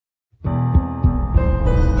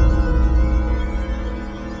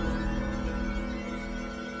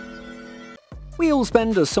We all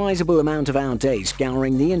spend a sizable amount of our day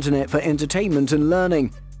scouring the internet for entertainment and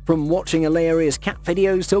learning. From watching hilarious cat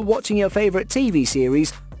videos to watching your favourite TV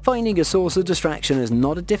series, finding a source of distraction is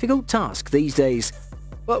not a difficult task these days.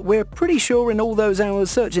 But we're pretty sure in all those hours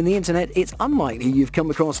searching the internet, it's unlikely you've come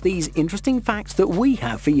across these interesting facts that we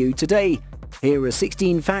have for you today. Here are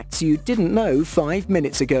 16 facts you didn't know 5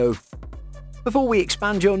 minutes ago. Before we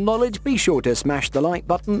expand your knowledge, be sure to smash the like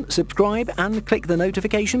button, subscribe and click the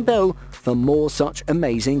notification bell for more such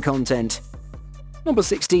amazing content. Number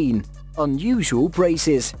 16. Unusual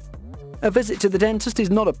braces. A visit to the dentist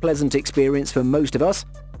is not a pleasant experience for most of us.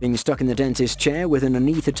 Being stuck in the dentist's chair with an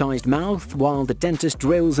anaesthetized mouth while the dentist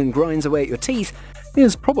drills and grinds away at your teeth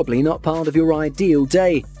is probably not part of your ideal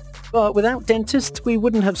day. But without dentists, we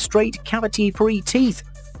wouldn't have straight, cavity-free teeth.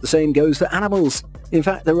 The same goes for animals. In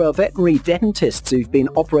fact, there are veterinary dentists who've been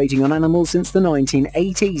operating on animals since the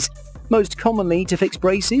 1980s, most commonly to fix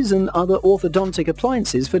braces and other orthodontic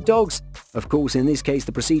appliances for dogs. Of course, in this case,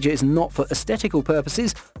 the procedure is not for aesthetical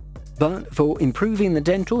purposes, but for improving the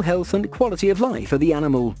dental health and quality of life of the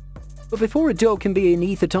animal. But before a dog can be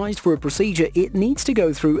anaesthetized for a procedure, it needs to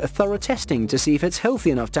go through a thorough testing to see if it's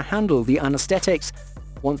healthy enough to handle the anesthetics.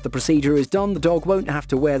 Once the procedure is done, the dog won't have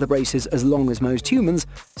to wear the braces as long as most humans,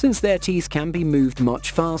 since their teeth can be moved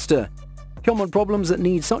much faster. Common problems that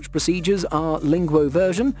need such procedures are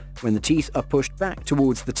linguoversion, when the teeth are pushed back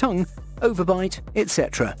towards the tongue, overbite,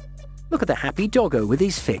 etc. Look at the happy doggo with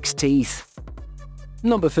his fixed teeth.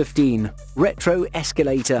 Number 15. Retro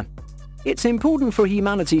escalator. It's important for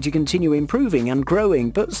humanity to continue improving and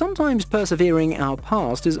growing, but sometimes persevering our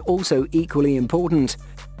past is also equally important.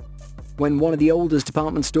 When one of the oldest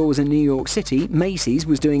department stores in New York City, Macy's,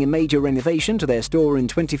 was doing a major renovation to their store in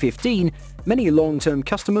 2015, many long-term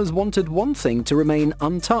customers wanted one thing to remain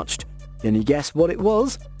untouched. Can you guess what it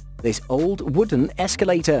was? This old wooden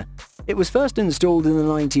escalator. It was first installed in the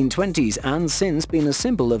 1920s and since been a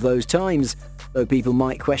symbol of those times. Though people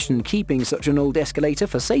might question keeping such an old escalator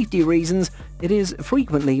for safety reasons, it is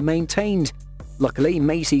frequently maintained. Luckily,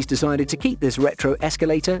 Macy's decided to keep this retro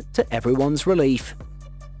escalator to everyone's relief.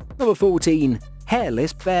 Number 14.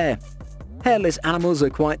 Hairless bear. Hairless animals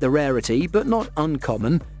are quite the rarity, but not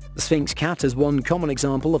uncommon. The Sphinx cat is one common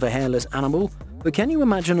example of a hairless animal, but can you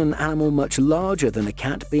imagine an animal much larger than a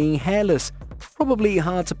cat being hairless? Probably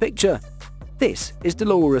hard to picture. This is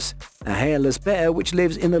Dolores, a hairless bear which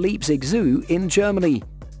lives in the Leipzig Zoo in Germany.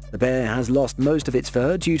 The bear has lost most of its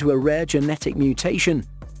fur due to a rare genetic mutation.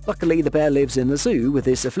 Luckily, the bear lives in the zoo with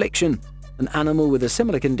this affliction. An animal with a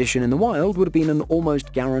similar condition in the wild would have been an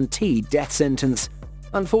almost guaranteed death sentence.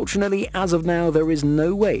 Unfortunately, as of now, there is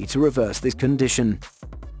no way to reverse this condition.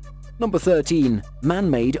 Number 13.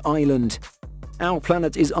 Man-made island. Our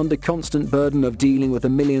planet is under constant burden of dealing with the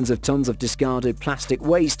millions of tons of discarded plastic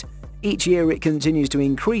waste. Each year it continues to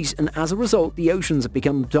increase, and as a result, the oceans have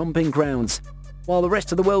become dumping grounds. While the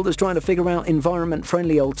rest of the world is trying to figure out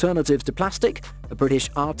environment-friendly alternatives to plastic, a British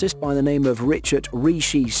artist by the name of Richard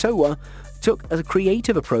Rishi Sowa took a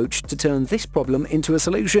creative approach to turn this problem into a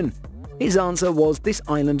solution. His answer was this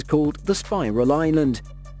island called the Spiral Island.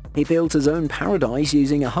 He built his own paradise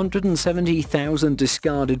using 170,000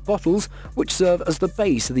 discarded bottles, which serve as the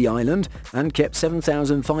base of the island, and kept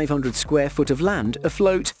 7,500 square foot of land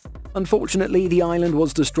afloat. Unfortunately, the island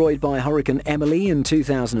was destroyed by Hurricane Emily in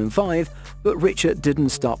 2005, but Richard didn't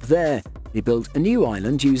stop there. He built a new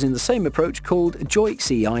island using the same approach called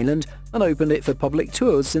Joyxie Island and opened it for public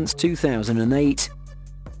tours since 2008.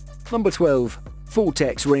 Number 12.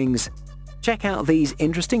 Vortex rings. Check out these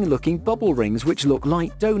interesting looking bubble rings which look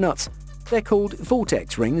like donuts. They're called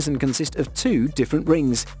vortex rings and consist of two different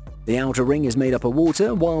rings. The outer ring is made up of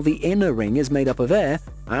water while the inner ring is made up of air,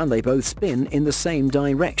 and they both spin in the same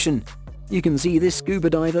direction. You can see this scuba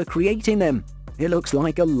diver creating them. It looks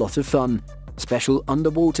like a lot of fun. Special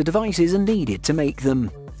underwater devices are needed to make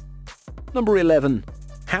them. Number 11.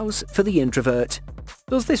 House for the introvert.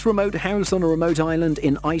 Does this remote house on a remote island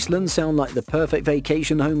in Iceland sound like the perfect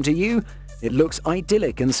vacation home to you? It looks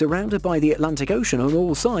idyllic and surrounded by the Atlantic Ocean on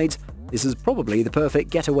all sides. This is probably the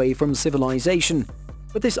perfect getaway from civilization.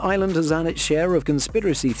 But this island has had its share of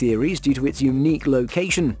conspiracy theories due to its unique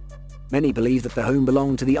location. Many believe that the home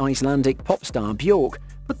belonged to the Icelandic pop star Björk,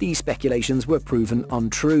 but these speculations were proven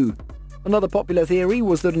untrue. Another popular theory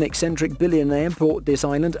was that an eccentric billionaire bought this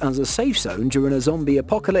island as a safe zone during a zombie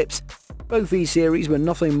apocalypse. Both these theories were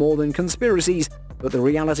nothing more than conspiracies, but the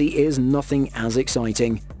reality is nothing as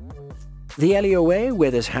exciting. The Elioe,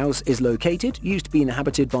 where this house is located, used to be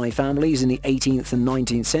inhabited by families in the 18th and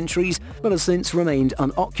 19th centuries, but has since remained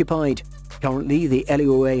unoccupied. Currently, the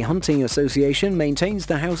LUA Hunting Association maintains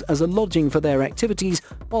the house as a lodging for their activities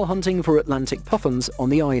while hunting for Atlantic puffins on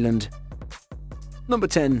the island. Number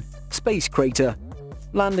 10. Space Crater.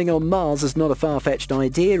 Landing on Mars is not a far-fetched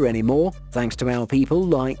idea anymore. Thanks to our people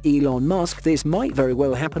like Elon Musk, this might very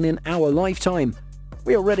well happen in our lifetime.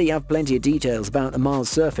 We already have plenty of details about the Mars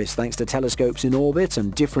surface thanks to telescopes in orbit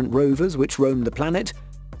and different rovers which roam the planet.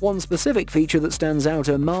 One specific feature that stands out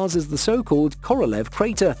on Mars is the so-called Korolev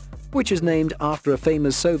crater, which is named after a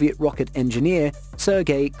famous Soviet rocket engineer,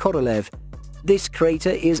 Sergei Korolev. This crater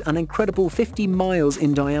is an incredible 50 miles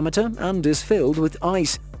in diameter and is filled with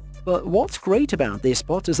ice. But what's great about this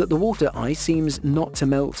spot is that the water ice seems not to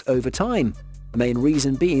melt over time. The main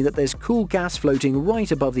reason being that there's cool gas floating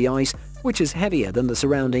right above the ice, which is heavier than the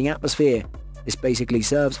surrounding atmosphere. This basically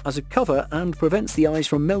serves as a cover and prevents the ice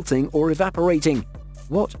from melting or evaporating.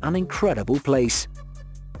 What an incredible place.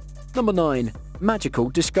 Number 9. Magical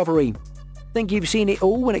discovery. Think you've seen it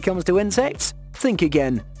all when it comes to insects? Think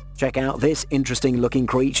again. Check out this interesting looking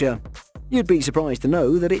creature. You'd be surprised to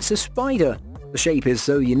know that it's a spider. The shape is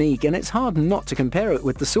so unique and it's hard not to compare it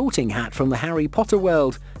with the sorting hat from the Harry Potter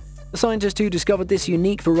world. The scientist who discovered this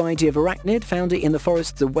unique variety of arachnid found it in the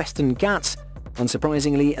forests of Western Ghats.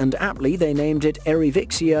 Unsurprisingly and aptly, they named it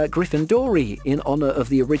Erevixia gryffindori in honor of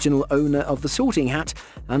the original owner of the sorting hat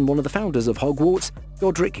and one of the founders of Hogwarts,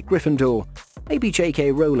 Godric Gryffindor. Maybe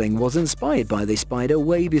J.K. Rowling was inspired by this spider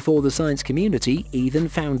way before the science community even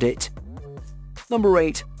found it. Number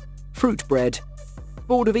 8. Fruit bread.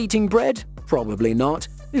 Bored of eating bread? Probably not.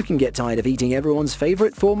 Who can get tired of eating everyone's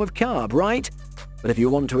favorite form of carb, right? But if you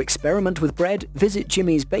want to experiment with bread, visit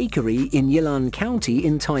Jimmy's Bakery in Yilan County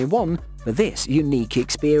in Taiwan for this unique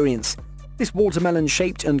experience. This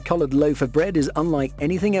watermelon-shaped and colored loaf of bread is unlike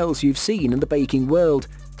anything else you've seen in the baking world.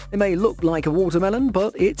 It may look like a watermelon,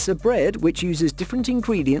 but it's a bread which uses different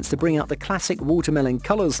ingredients to bring out the classic watermelon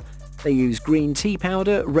colors. They use green tea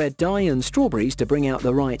powder, red dye, and strawberries to bring out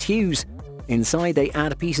the right hues. Inside, they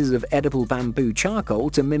add pieces of edible bamboo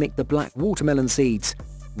charcoal to mimic the black watermelon seeds.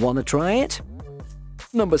 Wanna try it?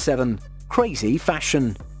 Number 7. Crazy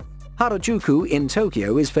fashion. Harajuku in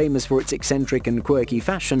Tokyo is famous for its eccentric and quirky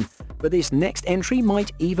fashion, but this next entry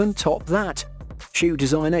might even top that. Shoe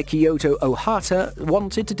designer Kyoto Ohata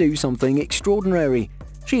wanted to do something extraordinary.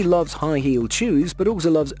 She loves high-heeled shoes, but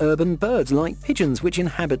also loves urban birds like pigeons which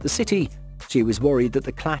inhabit the city. She was worried that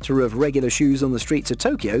the clatter of regular shoes on the streets of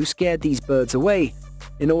Tokyo scared these birds away.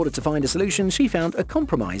 In order to find a solution, she found a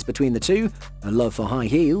compromise between the two, a love for high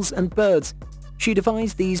heels and birds. She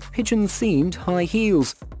devised these pigeon-themed high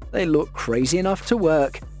heels. They look crazy enough to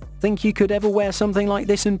work. Think you could ever wear something like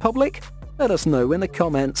this in public? Let us know in the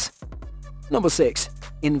comments. Number 6.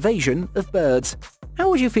 Invasion of birds. How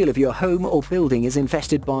would you feel if your home or building is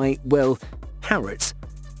infested by, well, parrots?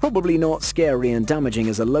 Probably not scary and damaging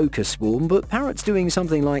as a locust swarm, but parrots doing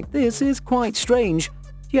something like this is quite strange.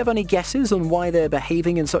 Do you have any guesses on why they're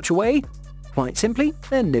behaving in such a way? Quite simply,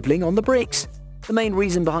 they're nibbling on the bricks. The main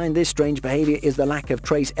reason behind this strange behavior is the lack of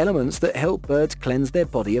trace elements that help birds cleanse their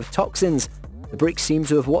body of toxins. The bricks seem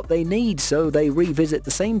to have what they need, so they revisit the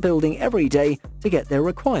same building every day to get their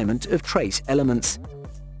requirement of trace elements.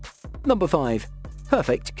 Number 5.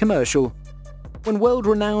 Perfect commercial. When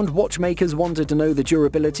world-renowned watchmakers wanted to know the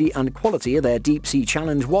durability and quality of their Deep-Sea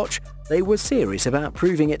Challenge watch, they were serious about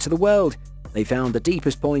proving it to the world. They found the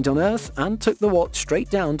deepest point on Earth and took the watch straight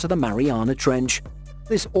down to the Mariana Trench.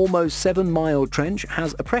 This almost 7-mile trench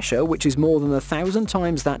has a pressure which is more than 1,000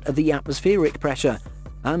 times that of the atmospheric pressure.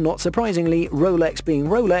 And not surprisingly, Rolex being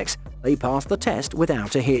Rolex, they passed the test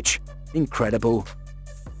without a hitch. Incredible.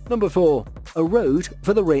 Number 4. A road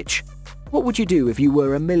for the rich. What would you do if you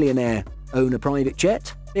were a millionaire? Own a private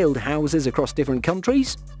jet? Build houses across different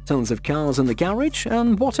countries? Tons of cars in the garage?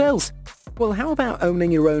 And what else? Well, how about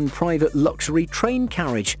owning your own private luxury train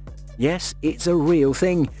carriage? Yes, it's a real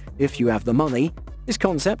thing, if you have the money. This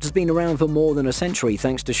concept has been around for more than a century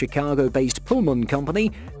thanks to Chicago-based Pullman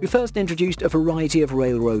Company, who first introduced a variety of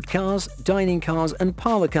railroad cars, dining cars, and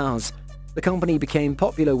parlor cars. The company became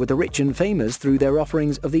popular with the rich and famous through their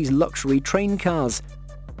offerings of these luxury train cars.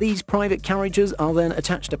 These private carriages are then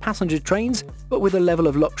attached to passenger trains, but with a level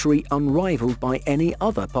of luxury unrivaled by any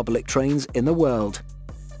other public trains in the world.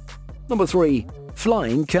 Number 3.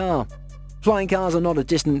 Flying car. Flying cars are not a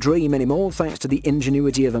distant dream anymore thanks to the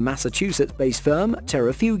ingenuity of a Massachusetts-based firm,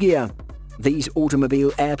 Terrafugia. These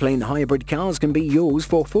automobile airplane hybrid cars can be yours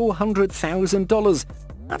for $400,000.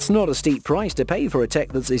 That's not a steep price to pay for a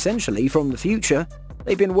tech that's essentially from the future.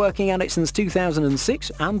 They've been working at it since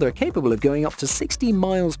 2006 and they're capable of going up to 60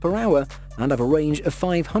 miles per hour and have a range of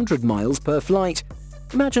 500 miles per flight.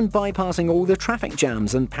 Imagine bypassing all the traffic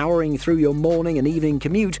jams and powering through your morning and evening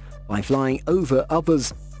commute by flying over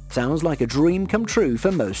others. Sounds like a dream come true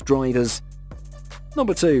for most drivers.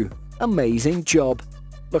 Number 2. Amazing job.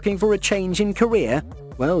 Looking for a change in career?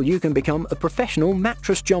 Well, you can become a professional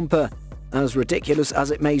mattress jumper. As ridiculous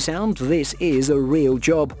as it may sound, this is a real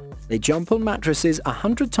job. They jump on mattresses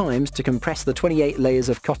 100 times to compress the 28 layers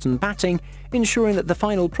of cotton batting, ensuring that the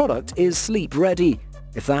final product is sleep-ready.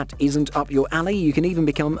 If that isn't up your alley, you can even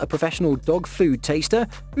become a professional dog food taster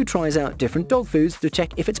who tries out different dog foods to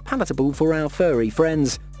check if it's palatable for our furry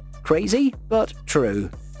friends. Crazy, but true.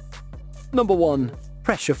 Number 1.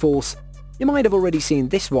 Pressure force. You might have already seen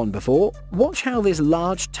this one before. Watch how this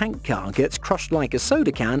large tank car gets crushed like a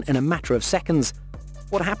soda can in a matter of seconds.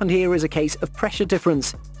 What happened here is a case of pressure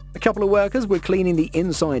difference. A couple of workers were cleaning the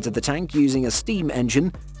insides of the tank using a steam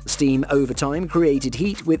engine. The steam over time created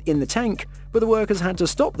heat within the tank, but the workers had to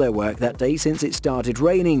stop their work that day since it started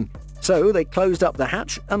raining. So they closed up the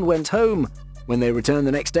hatch and went home. When they returned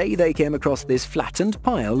the next day, they came across this flattened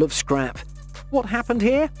pile of scrap. What happened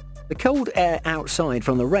here? The cold air outside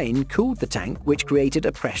from the rain cooled the tank, which created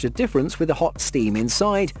a pressure difference with the hot steam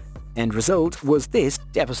inside. End result was this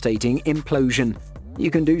devastating implosion. You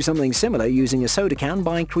can do something similar using a soda can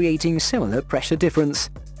by creating similar pressure difference.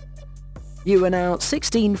 You are now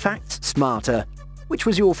 16 facts smarter. Which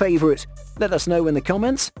was your favourite? Let us know in the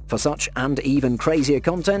comments. For such and even crazier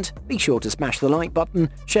content, be sure to smash the like button,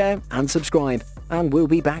 share and subscribe, and we'll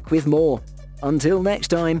be back with more. Until next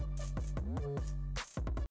time.